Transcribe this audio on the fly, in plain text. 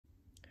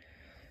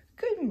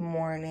Good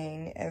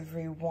morning,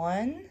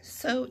 everyone.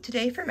 So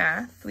today for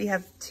math, we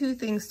have two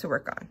things to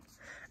work on.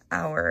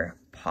 Our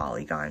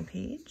polygon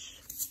page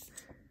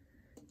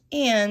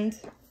and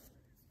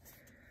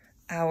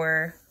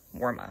our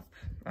warm-up,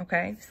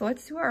 okay? So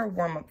let's do our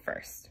warm-up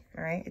first,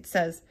 all right? It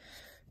says,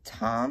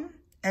 Tom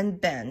and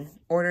Ben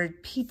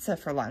ordered pizza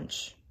for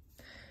lunch.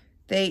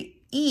 They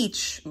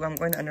each, I'm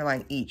going to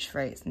underline each,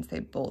 right, since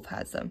they both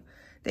had some.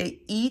 They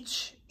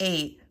each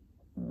ate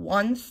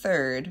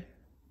 1/3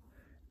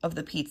 of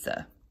the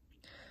pizza.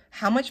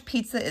 How much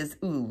pizza is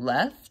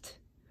left,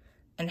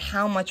 and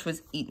how much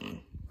was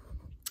eaten?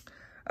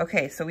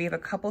 Okay, so we have a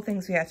couple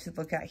things we have to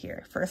look at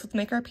here. First, let's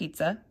make our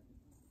pizza.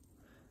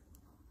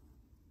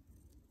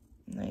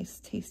 Nice,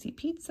 tasty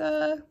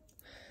pizza.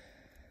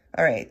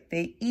 All right,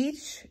 they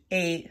each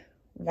ate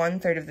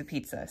 1/3 of the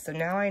pizza. So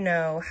now I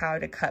know how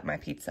to cut my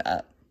pizza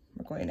up.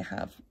 We're going to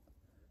have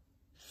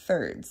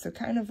thirds, so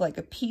kind of like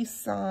a peace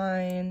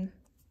sign.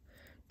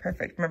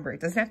 Perfect. Remember, it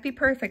doesn't have to be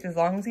perfect as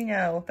long as you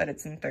know that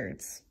it's in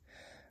thirds.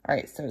 All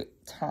right, so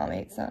Tom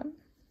ate some.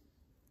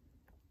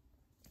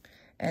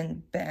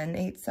 And Ben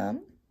ate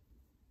some.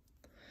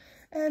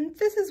 And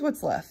this is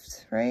what's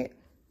left, right?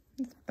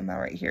 This amount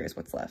right here is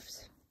what's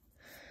left.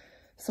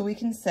 So we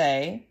can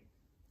say,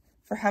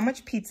 for how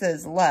much pizza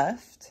is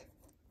left,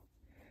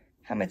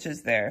 how much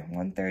is there?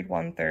 1/3,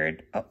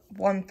 1/3, oh,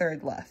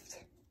 1/3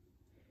 left.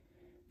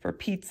 For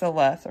pizza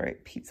left, all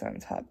right, pizza on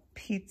top.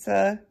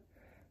 Pizza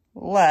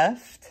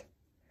left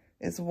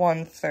is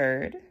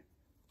 1/3.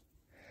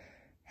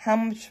 How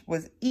much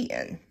was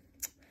eaten?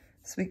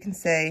 So we can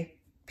say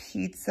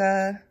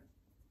pizza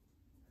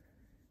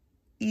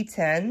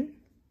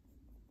eaten,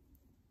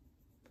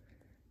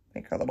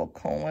 make our little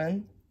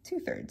colon,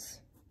 2/3.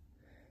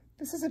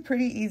 This is a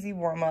pretty easy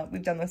warm-up.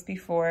 We've done this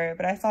before,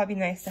 but I thought it'd be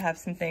nice to have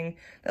something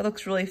that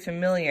looks really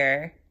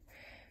familiar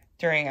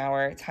during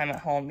our time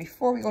at home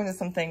before we go into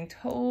something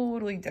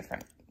totally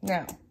different.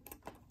 Now,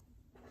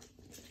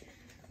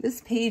 this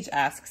page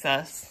asks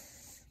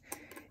us,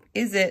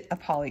 is it a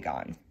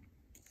polygon?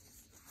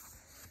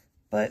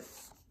 But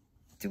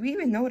do we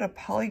even know what a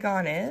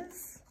polygon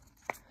is?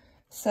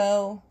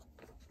 So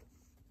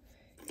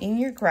in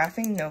your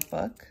graphing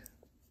notebook,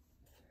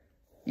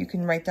 you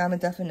can write down the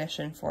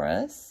definition for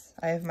us.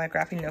 I have my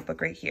graphing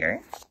notebook right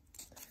here.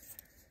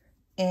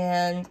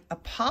 And a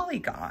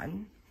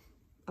polygon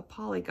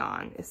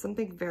is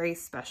something very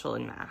special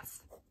in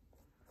math.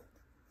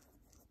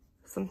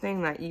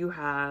 Something that you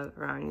have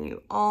around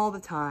you all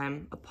the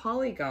time. A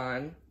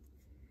polygon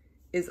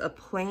is a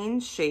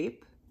plane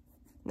shape.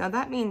 Now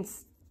that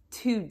means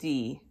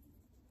 2D,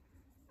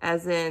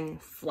 as in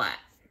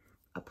flat.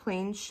 A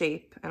plane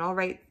shape, and I'll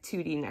write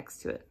 2D next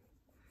to it.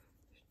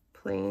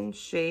 Plane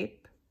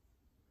shape,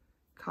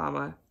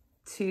 comma,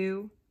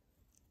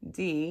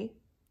 2D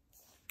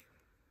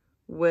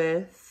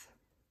with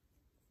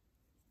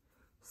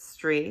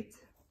straight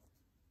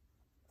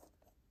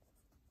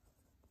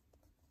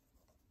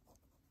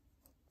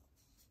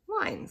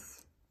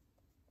lines.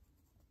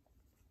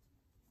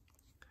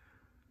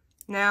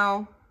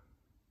 Now,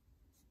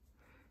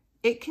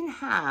 it can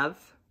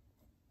have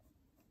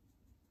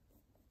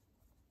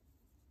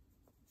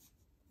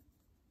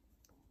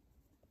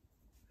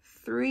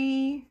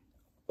three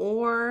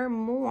or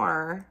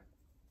more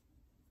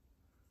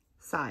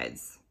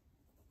sides.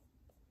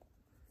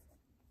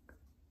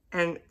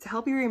 And to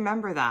help you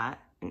remember that,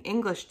 an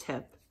English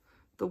tip,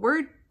 the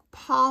word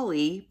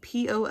poly,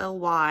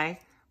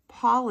 P-O-L-Y,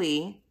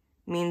 poly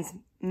means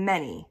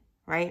many,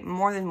 right?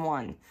 More than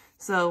one.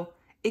 So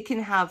it can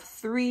have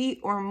 3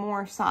 or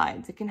more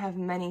sides. It can have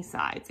many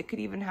sides. It could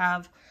even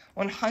have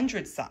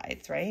 100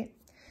 sides, right?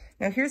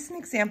 Now here's some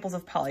examples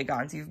of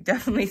polygons. You've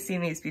definitely seen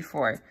these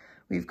before.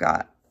 We've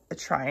got a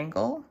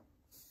triangle,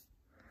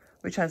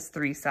 which has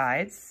 3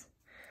 sides.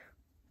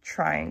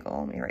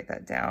 Triangle, let me write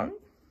that down.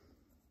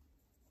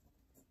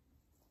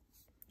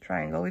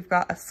 Triangle, we've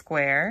got a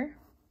square.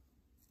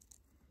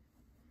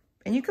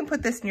 And you can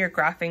put this in your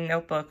graphing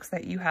notebooks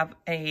that you have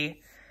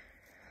a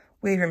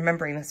way of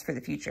remembering this for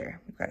the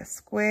future. We've got a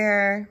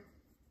square.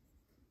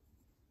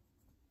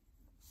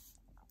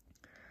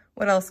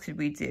 What else could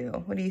we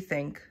do? What do you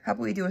think? How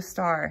about we do a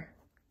star?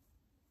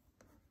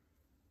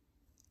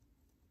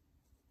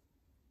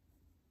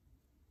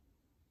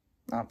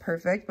 Not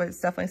perfect, but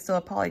it's definitely still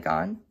a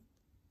polygon.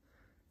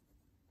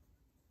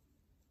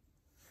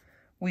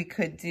 We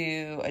could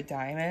do a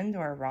diamond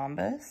or a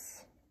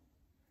rhombus.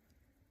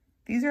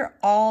 These are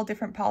all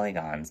different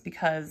polygons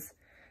because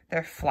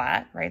they're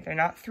flat, right? They're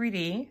not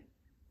 3D.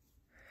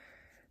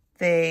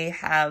 They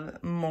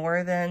have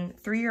more than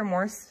 3 or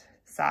more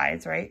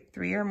sides, right?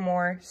 3 or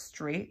more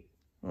straight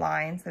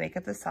lines that make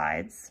up the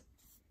sides.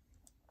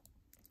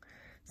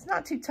 It's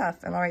not too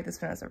tough, and I'll write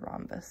this one as a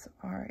rhombus.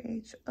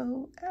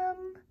 R-H-O-M-B-U-S,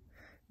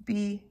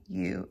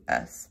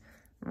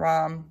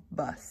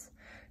 rhombus.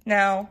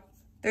 Now,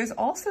 there's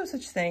also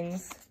such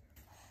things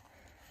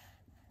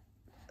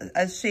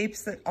as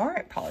shapes that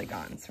aren't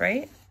polygons,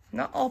 right?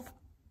 Not all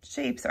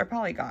shapes are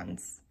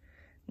polygons.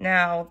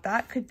 Now,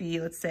 that could be,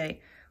 let's say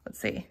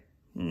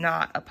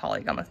not a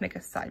polygon. Let's make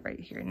a side right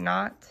here.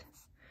 Not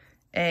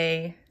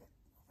a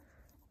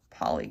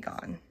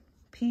polygon.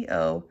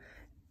 P-O-L-Y-G-O-N.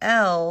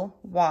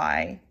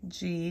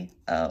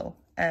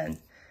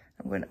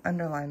 I'm going to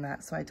underline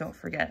that so I don't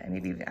forget, and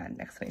maybe even add an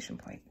exclamation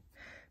point.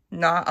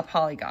 Not a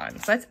polygon.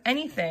 So that's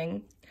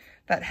anything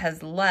that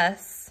has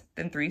less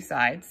than 3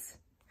 sides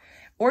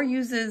or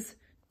uses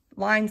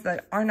lines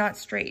that are not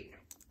straight.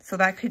 So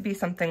that could be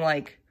something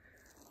like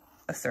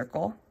a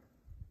circle,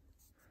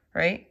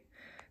 right?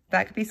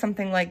 That could be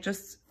something like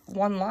just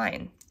one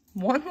line.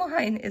 One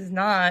line is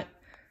not,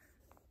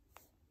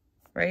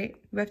 right?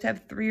 We have to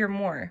have 3 or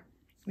more.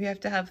 We have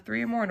to have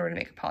 3 or more in order to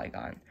make a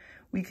polygon.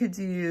 We could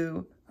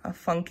do a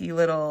funky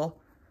little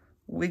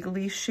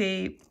wiggly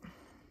shape.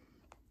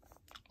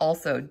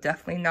 Also,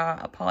 definitely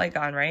not a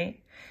polygon,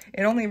 right?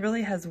 It only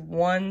really has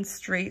one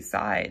straight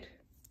side.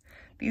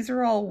 These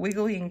are all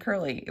wiggly and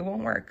curly. It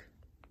won't work.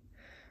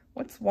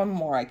 What's one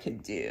more I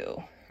could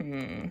do?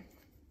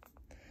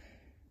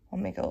 I'll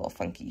make a little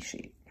funky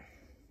shape.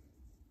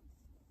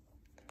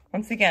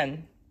 Once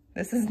again,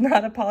 this is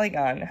not a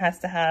polygon. It has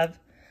to have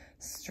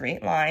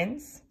straight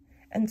lines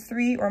and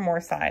 3 or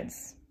more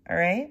sides, all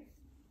right?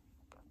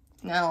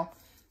 Now,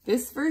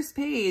 this first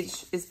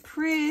page is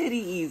pretty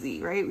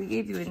easy, right? We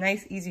gave you a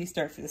nice, easy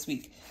start for this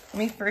week. Let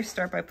me first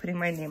start by putting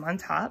my name on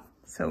top.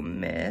 So,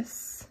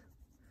 Miss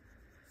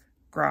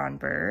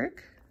Gronberg.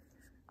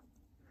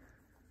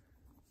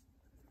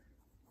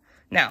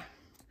 Now,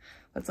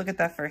 let's look at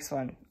that first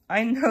one.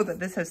 I know that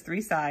this has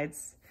 3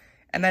 sides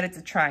and that it's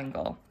a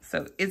triangle.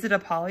 So, is it a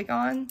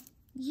polygon?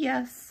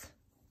 Yes.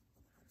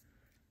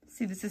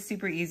 See, this is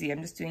super easy.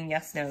 I'm just doing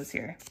yes, no's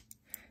here.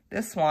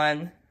 This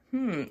one,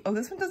 oh,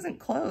 this one doesn't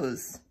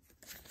close.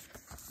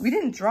 We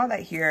didn't draw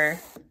that here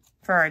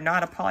for our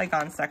not a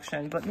polygon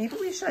section, but maybe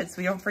we should so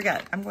we don't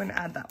forget. I'm going to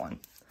add that one.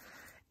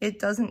 It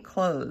doesn't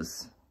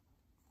close.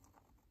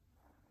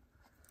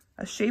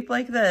 A shape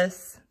like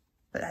this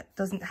that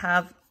doesn't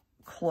have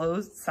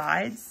closed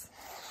sides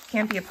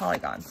can't be a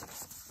polygon.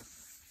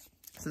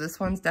 So this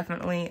one's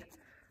definitely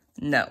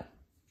no.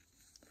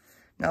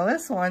 Now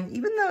this one,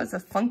 even though it's a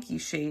funky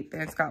shape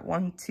and it's got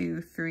 1,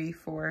 2, 3,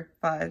 4,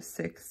 5,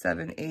 6,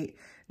 7, 8,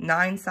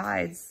 9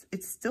 sides,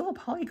 it's still a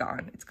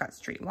polygon. It's got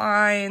straight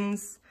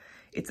lines,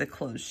 it's a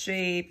closed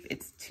shape,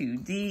 it's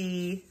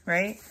 2D,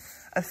 right?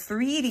 A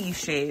 3D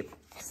shape,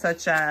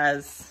 such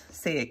as,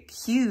 say, a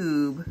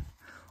cube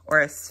or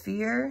a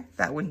sphere,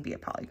 that wouldn't be a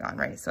polygon,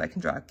 right? So I can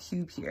draw a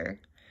cube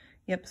here.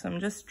 Yep, so I'm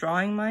just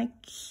drawing my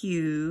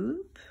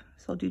cube.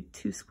 So I'll do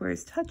 2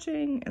 squares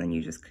touching, and then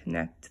you just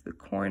connect the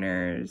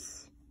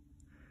corners.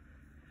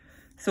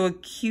 So a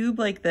cube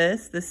like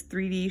this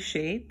 3D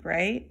shape,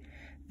 right?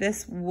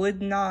 This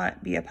would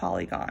not be a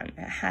polygon.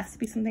 It has to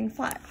be something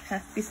flat. It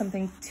has to be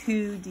something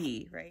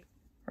 2D, right?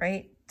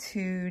 Right?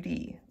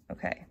 2D.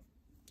 Okay.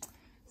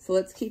 So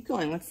let's keep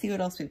going. Let's see what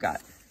else we've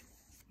got.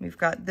 We've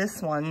got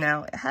this one.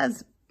 Now, it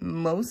has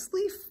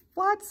mostly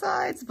flat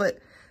sides, but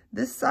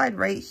this side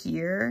right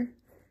here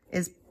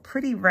is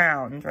pretty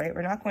round, right?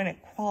 We're not going to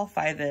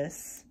qualify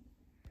this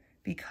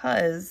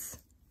because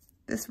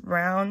this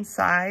round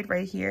side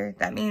right here,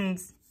 that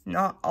means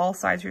not all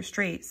sides are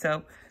straight.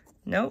 So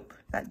nope,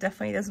 that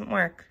definitely doesn't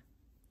work.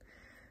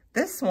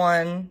 This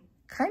one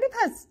kind of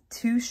has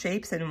 2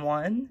 shapes in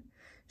one.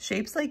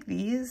 Shapes like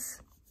these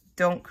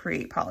don't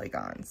create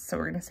polygons. So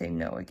we're gonna say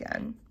no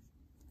again.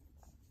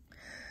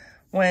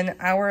 When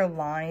our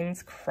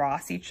lines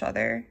cross each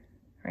other,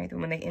 right,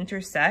 when they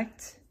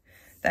intersect,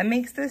 that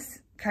makes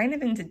this kind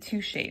of into 2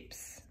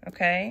 shapes,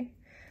 okay?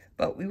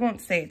 But we won't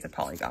say it's a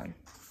polygon.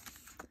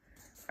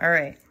 All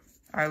right,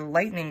 our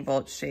lightning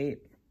bolt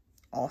shape,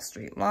 all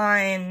straight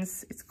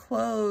lines, it's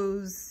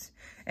closed,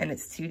 and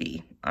it's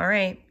 2D. All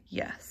right,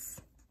 yes.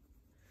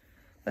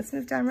 Let's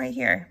move down right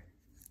here.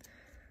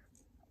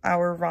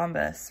 Our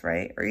rhombus,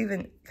 right? Or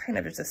even kind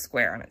of just a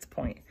square on its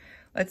point.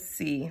 Let's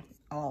see,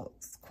 all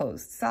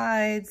closed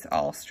sides,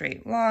 all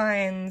straight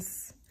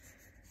lines,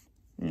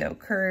 no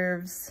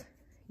curves,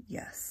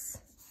 yes.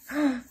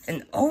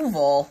 An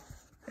oval,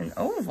 an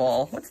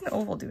oval. What's an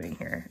oval doing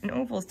here? An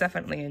oval is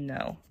definitely a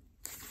no.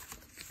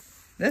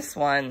 This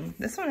one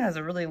has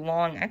a really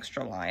long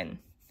extra line.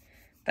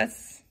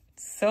 That's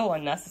so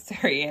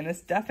unnecessary, and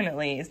this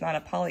definitely is not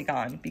a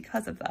polygon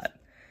because of that.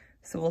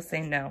 So we'll say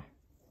no.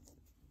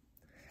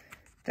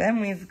 Then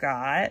we've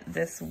got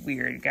this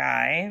weird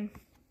guy.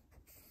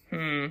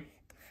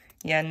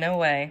 Yeah, no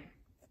way.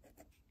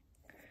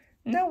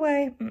 No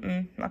way.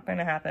 Not going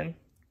to happen.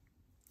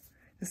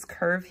 This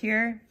curve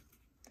here,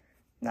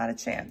 not a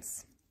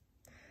chance.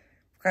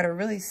 We've got a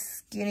really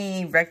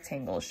skinny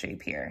rectangle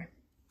shape here.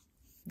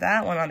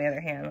 That one, on the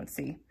other hand, let's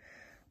see.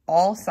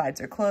 All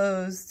sides are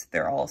closed,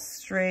 they're all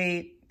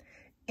straight,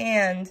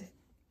 and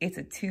it's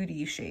a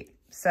 2D shape.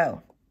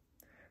 So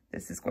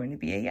this is going to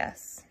be a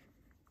yes.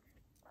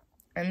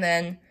 And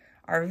then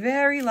our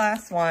very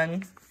last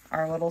one,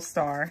 our little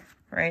star,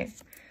 right?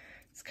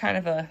 It's kind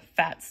of a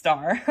fat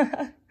star,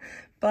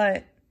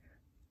 but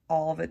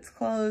all of it's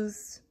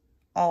closed.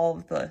 All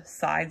of the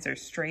sides are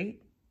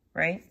straight,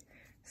 right?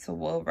 So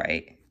we'll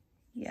write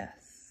yes.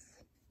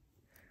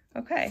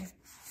 Okay,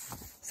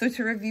 so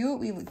to review what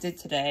we did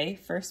today,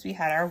 first we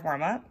had our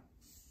warm-up,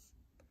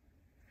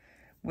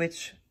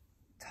 which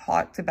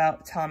talked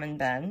about Tom and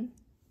Ben,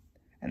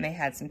 and they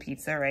had some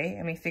pizza, right?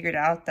 And we figured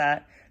out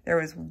that there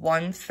was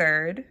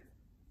 1/3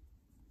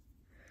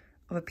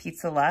 of a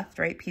pizza left,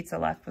 right? Pizza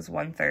left was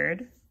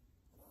 1/3.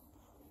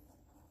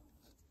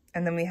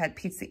 And then we had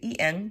pizza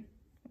eaten,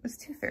 it was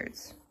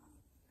 2/3.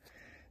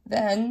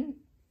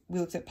 Then we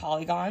looked at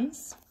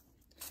polygons,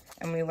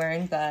 and we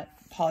learned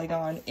that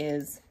polygon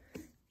is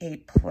a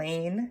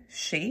plane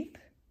shape,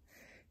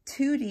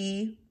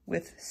 2D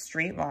with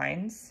straight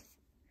lines.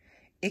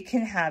 It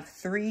can have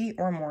 3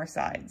 or more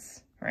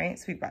sides, right?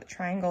 So we've got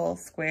triangle,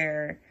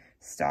 square,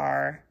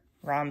 star,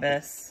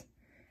 rhombus,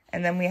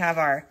 and then we have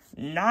our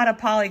not a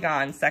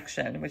polygon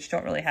section, which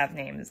don't really have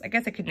names. I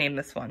guess I could name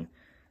this one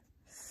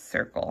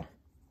circle,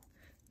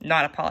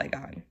 not a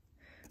polygon.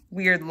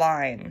 Weird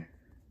line,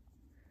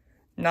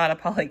 not a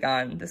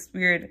polygon. This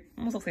weird,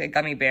 almost looks like a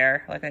gummy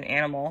bear, like an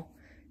animal,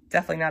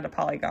 definitely not a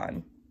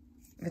polygon.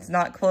 If it's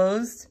not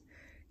closed,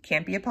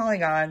 can't be a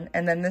polygon.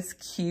 And then this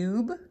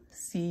cube,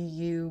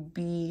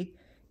 C-U-B-E,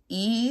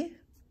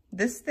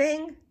 this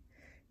thing,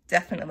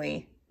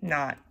 definitely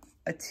not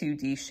a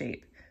 2D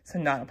shape, so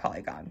not a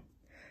polygon.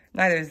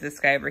 Neither is this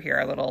guy over here,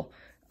 our little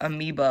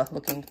amoeba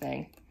looking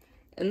thing.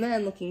 And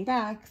then looking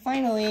back,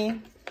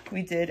 finally,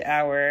 we did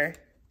our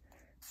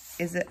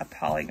is it a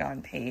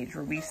polygon page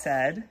where we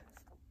said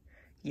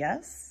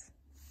yes,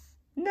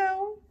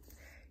 no,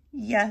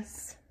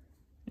 yes,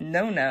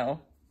 no,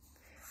 no,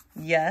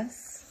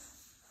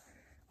 yes,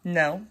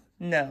 no,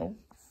 no,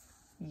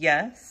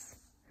 yes,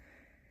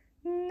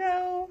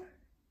 no,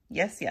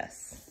 yes,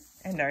 yes.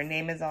 And our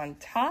name is on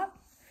top.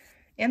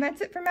 And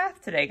that's it for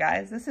math today,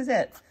 guys. This is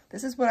it.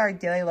 This is what our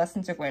daily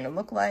lessons are going to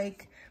look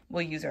like.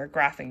 We'll use our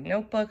graphic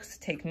notebooks to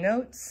take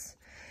notes.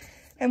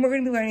 And we're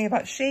going to be learning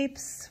about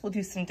shapes. We'll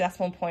do some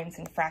decimal points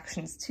and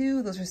fractions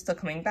too. Those are still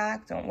coming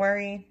back, don't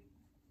worry.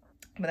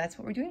 But that's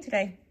what we're doing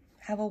today.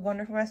 Have a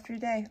wonderful rest of your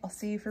day. I'll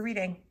see you for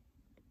reading.